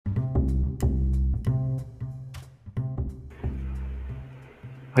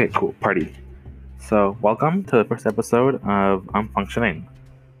Okay, cool. Party. So, welcome to the first episode of I'm Functioning.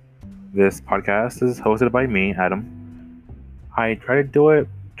 This podcast is hosted by me, Adam. I try to do it.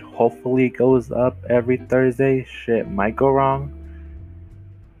 Hopefully, it goes up every Thursday. Shit might go wrong.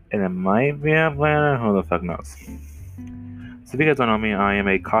 And it might be Atlanta. Who the fuck knows? So, if you guys don't know me, I am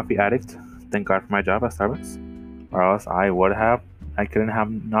a coffee addict. Thank God for my job at Starbucks. Or else I couldn't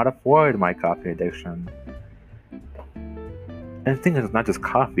have not afford my coffee addiction. And the thing is, it's not just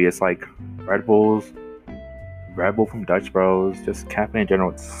coffee, it's like Red Bulls, Red Bull from Dutch Bros, just caffeine in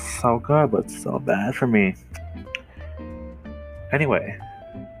general. It's so good, but so bad for me. Anyway,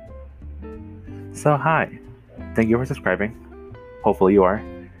 so hi. Thank you for subscribing. Hopefully you are.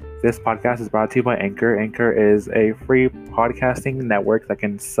 This podcast is brought to you by Anchor. Anchor is a free podcasting network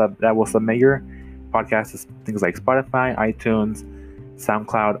that will submit your podcast to things like Spotify, iTunes,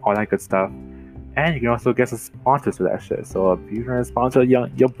 SoundCloud, all that good stuff. And you can also get some sponsors for that shit. So if you're trying to sponsor your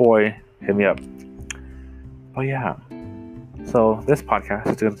boy, hit me up. Oh yeah. So this podcast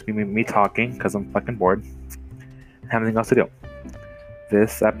is going to be me talking because I'm fucking bored. I have nothing else to do.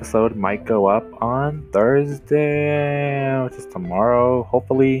 This episode might go up on Thursday, which is tomorrow,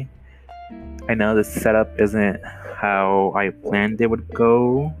 hopefully. I know the setup isn't how I planned it would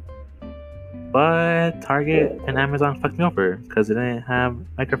go, but Target and Amazon fucked me over because they didn't have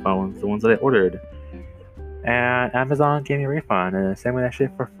microphones, the ones that I ordered. And Amazon gave me a refund and sent me that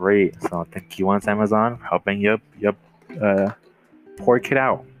shit for free. So thank you once, Amazon, for helping your poor kid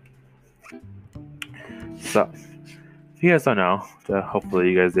out. So, if you guys don't know, hopefully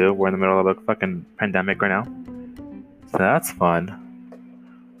you guys do, we're in the middle of a fucking pandemic right now. So that's fun.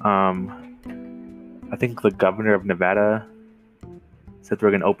 I think the governor of Nevada said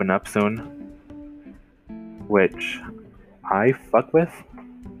we're gonna open up soon, which I fuck with.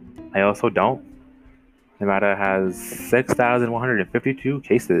 I also don't. Nevada has 6,152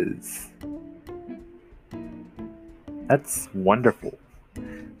 cases. That's wonderful.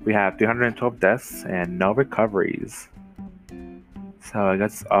 We have 312 deaths and no recoveries. So I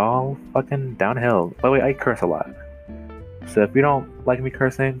guess all fucking downhill. By the way, I curse a lot. So if you don't like me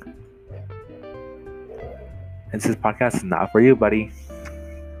cursing, this podcast is not for you, buddy.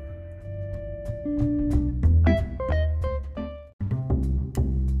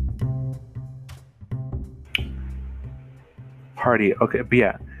 Party. Okay, but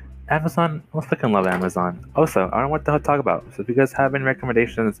yeah. Amazon, I fucking love Amazon. Also, I don't know what the hell to talk about. So if you guys have any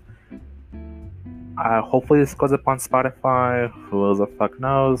recommendations, hopefully this goes up on Spotify. Who the fuck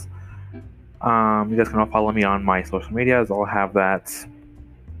knows? You guys can all follow me on my social medias. I'll have that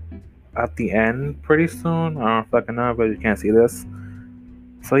at the end pretty soon. I don't fucking know, but you can't see this.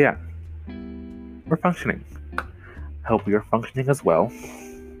 So yeah, we're functioning. I hope you're functioning as well.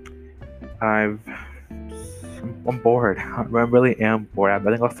 I'm bored. I really am bored. I have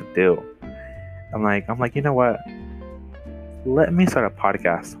nothing else to do. I'm like, you know what? Let me start a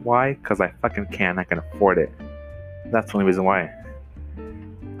podcast. Why? Because I fucking can. I can afford it. That's the only reason why.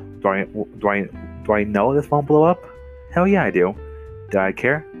 Do I know this won't blow up? Hell yeah, I do. Do I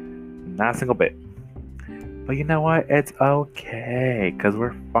care? Not a single bit. But you know what? It's okay, because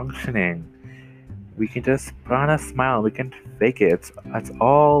we're functioning. We can just put on a smile. We can fake it. That's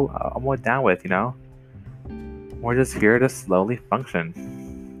all I'm more down with, you know? We're just here to slowly function.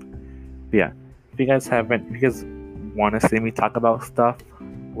 But yeah, if you guys want to see me talk about stuff,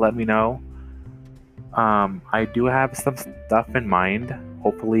 let me know. I do have some stuff in mind.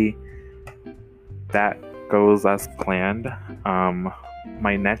 Hopefully that goes as planned.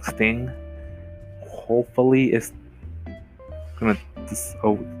 My next thing, hopefully, is gonna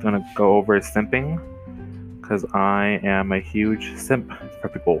go over simping, because I am a huge simp for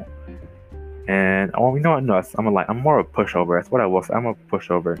people. And you know what? No, I'm more of a pushover. That's what I was. I'm a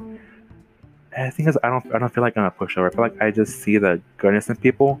pushover. And the thing is, I don't feel like I'm a pushover. I feel like I just see the goodness in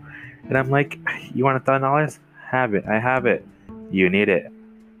people, and I'm like, you want $1,000? Have it. I have it. You need it.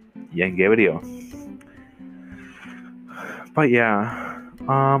 Yeah, give it to you. But yeah,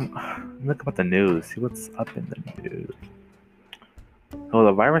 look about the news. See what's up in the news. Oh,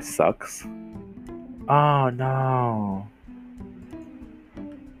 the virus sucks. Oh no.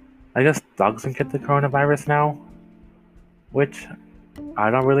 I guess dogs can get the coronavirus now, which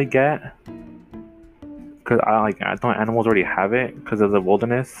I don't really get, because I thought animals already have it because of the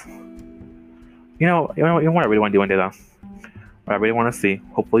wilderness. You know what I really want to do one day though. What I really want to see.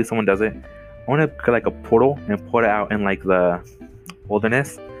 Hopefully someone does it. I want to get like a portal and put it out in like the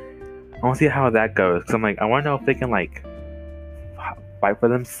wilderness. I want to see how that goes. Cause I'm like, I want to know if they can like fight for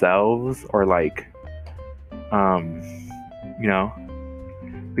themselves, or like, you know,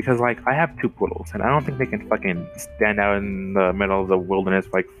 Because like I have two poodles, and I don't think they can fucking stand out in the middle of the wilderness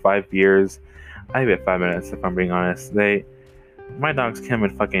for like 5 years. I give it 5 minutes if I'm being honest. My dogs come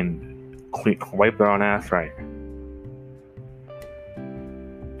and fucking wipe their own ass right.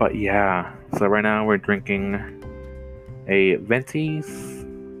 But yeah, so right now we're drinking a Venti's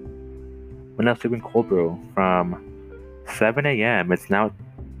vanilla sweetened cold brew from 7 a.m. It's now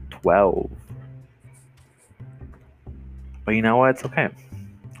 12. But you know what? It's okay.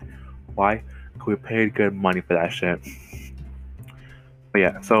 Why? Because we paid good money for that shit. But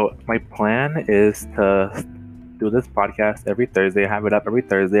yeah, so my plan is to do this podcast every Thursday, have it up every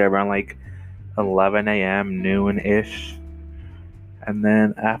Thursday around like 11 a.m., noon ish. And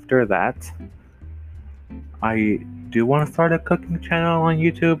then after that, I do want to start a cooking channel on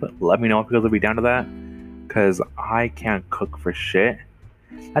YouTube. Let me know if you guys will be down to that. Because I can't cook for shit.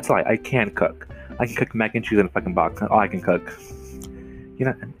 That's a lie. I can cook. I can cook mac and cheese in a fucking box. That's all I can cook. You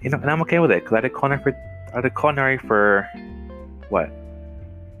know, and I'm okay with it. Because I did culinary for what?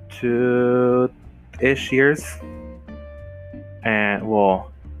 2-ish years. And,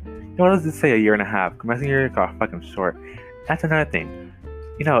 well, you know, let's just say a year and a half. My senior year got fucking short. That's another thing.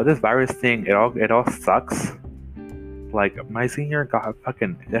 You know, this virus thing, it all sucks. Like, my senior got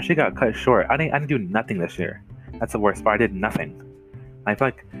fucking, that shit got cut short. I didn't do nothing this year. That's the worst part. I did nothing. I feel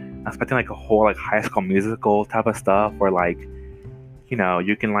like I'm expecting like a whole like High School Musical type of stuff where like, you know,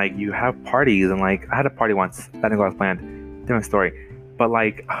 you can like, you have parties and like, I had a party once. That didn't go as planned. Different story. But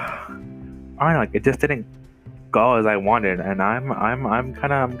like, I don't know, like, it just didn't go as I wanted. And I'm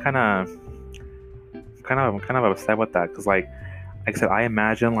kind of upset with that. Cause like I said, I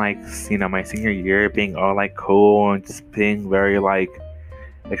imagine like, you know, my senior year being all like cool and just being very like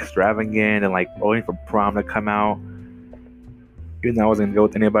extravagant and like waiting for prom to come out. Even though I wasn't gonna go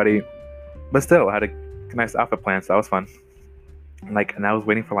with anybody, but still, I had a nice outfit plan, so that was fun. Like, and I was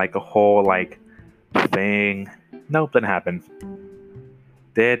waiting for like a whole like thing. Nope, didn't happen.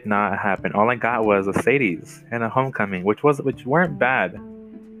 Did not happen. All I got was a Sadie's and a homecoming, which weren't bad.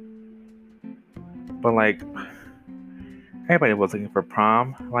 But like, everybody was looking for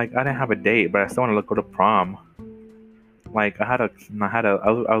prom. Like, I didn't have a date, but I still want to go to prom. Like, I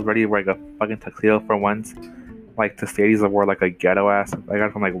was ready to wear like a fucking tuxedo for once. Like, to Sadie's, I wore like a ghetto ass. I got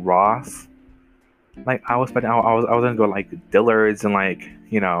it from like Ross. Like, I was gonna go like Dillard's and like,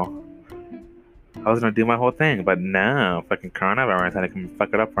 you know, I was gonna do my whole thing, but no, fucking coronavirus had to come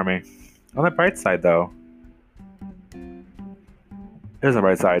fuck it up for me. On the bright side, though, there's a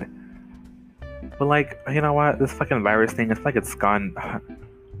bright side. But like, you know what? This fucking virus thing, it's like it's gone.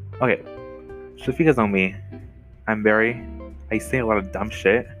 Okay, so if you guys know me, I say a lot of dumb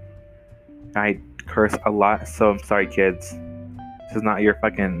shit. I curse a lot, so I'm sorry, kids. This is not your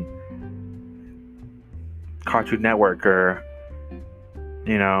fucking Cartoon Network or,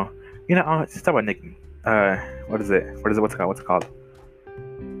 you know, just talk about Nick. What's it called? What's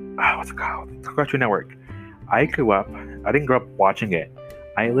it called? Cartoon Network. I didn't grow up watching it.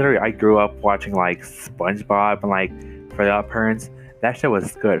 I grew up watching like SpongeBob and like Fairly Odd Parents. That show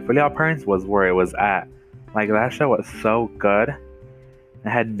was good. Fairly Odd Parents was where it was at. Like, that show was so good. I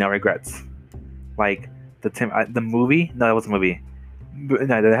had no regrets. Like the movie. No, that was a movie.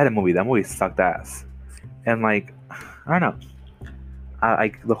 No, they had a movie. That movie sucked ass. And like, I don't know.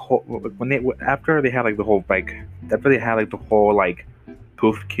 Like the whole after they had like the whole like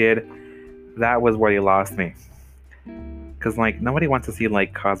Poof Kid, that was where they lost me. Cause like nobody wants to see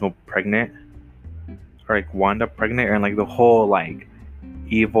like Cosmo pregnant or like Wanda pregnant or like the whole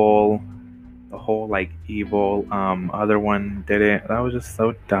evil other one did it. That was just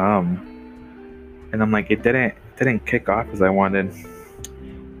so dumb. And I'm like, it didn't kick off as I wanted.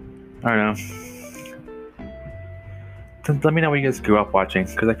 I don't know. Let me know what you guys grew up watching,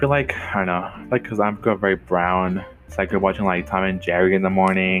 because I feel like, I don't know, like, because I'm grew up very brown, so I grew up watching like Tom and Jerry in the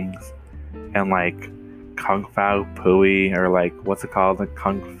mornings, and like Kung Fu Pooey, or like, what's it called, like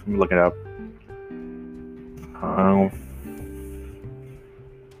let me look it up.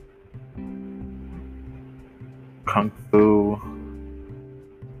 Kung Fu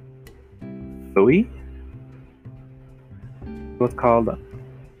Pooey? What's called?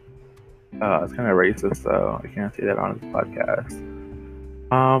 It's kind of racist, so I can't say that on this podcast.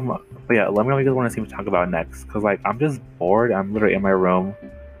 But yeah, let me know what you guys want to see me talk about next, because like, I'm just bored. I'm literally in my room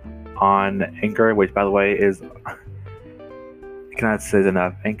on Anchor, which by the way is, I cannot say it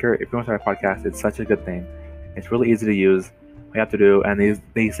enough. Anchor, if you want to start a podcast, it's such a good thing. It's really easy to use. All you have to do, and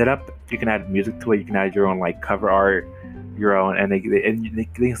they set up, you can add music to it, you can add your own like cover art, your own, and they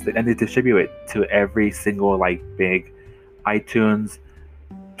distribute it to every single like big iTunes.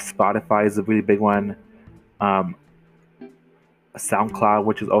 Spotify is a really big one. SoundCloud,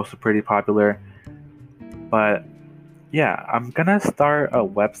 which is also pretty popular. But yeah, I'm gonna start a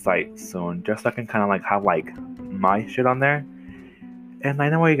website soon, just so I can kind of like have like my shit on there. And I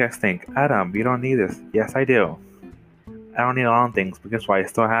know what you guys think. Adam, you don't need this. Yes, I do. I don't need a lot of things, but guess what? I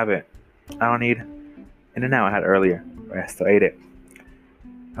still have it. I don't need In-N-Out I had earlier, but I still ate it.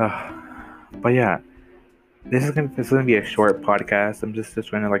 But yeah, this is gonna be a short podcast. I'm just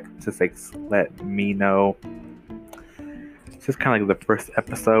trying to like let me know. It's just kind of like the first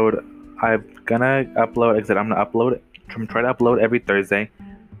episode. I'm gonna upload. Like I said, I'm gonna upload it. I'm trying to upload every Thursday.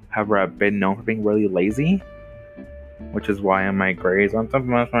 However, I've been known for being really lazy, which is why in my grades on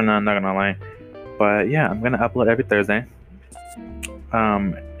something else. I'm not gonna lie. But yeah, I'm gonna upload every Thursday.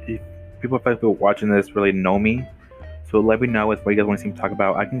 If people watching this really know me, so let me know what you guys want to see me talk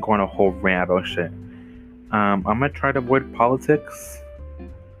about. I can go on a whole rant about shit. I'm gonna try to avoid politics.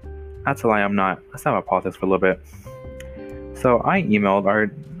 That's a lie. I'm not. Let's talk about politics for a little bit. So I emailed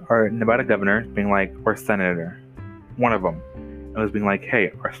our Nevada governor, being like, or senator, one of them. I was being like,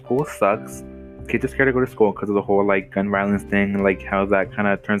 hey, our school sucks. Kids are scared to go to school because of the whole like gun violence thing, and like how that kind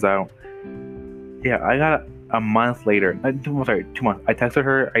of turns out. Yeah, I got a month later. 2 months. I texted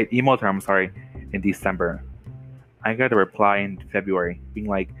her. I emailed her. I'm sorry, in December. I got a reply in February, being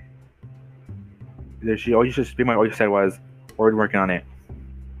like, all you said was, we're working on it.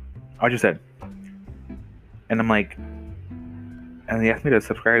 All you said. And I'm like, and they asked me to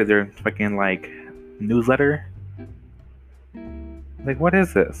subscribe to their fucking like newsletter. Like, what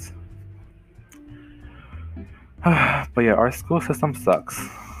is this? But yeah, our school system sucks.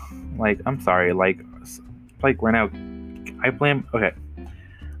 Like, I'm sorry. Like right now, I blame. Okay,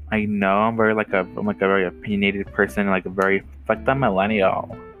 I know I'm very I'm a very opinionated person, like a very fucked up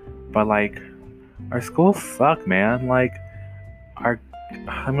millennial. But like, our schools suck, man. Like,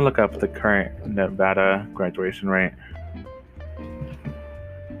 let me look up the current Nevada graduation rate.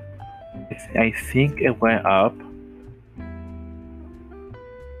 I think it went up.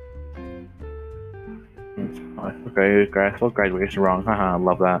 Okay, I spelled graduation wrong. Haha, I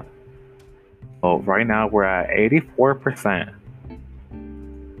love that. Oh, right now we're at 84%.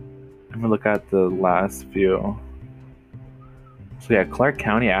 Let me look at the last few. So yeah, Clark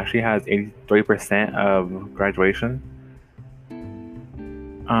County actually has 83% of graduation.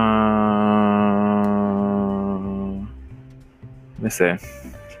 Let me see.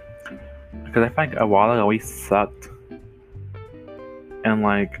 Because I feel like a while ago we sucked. And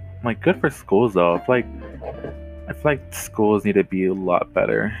like good for schools though. I feel like schools need to be a lot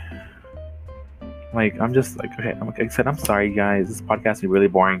better. Like, I'm just like, okay, like I said, I'm sorry guys, this podcast is really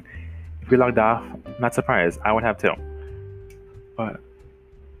boring. If you're logged off, I'm not surprised. I would have too. But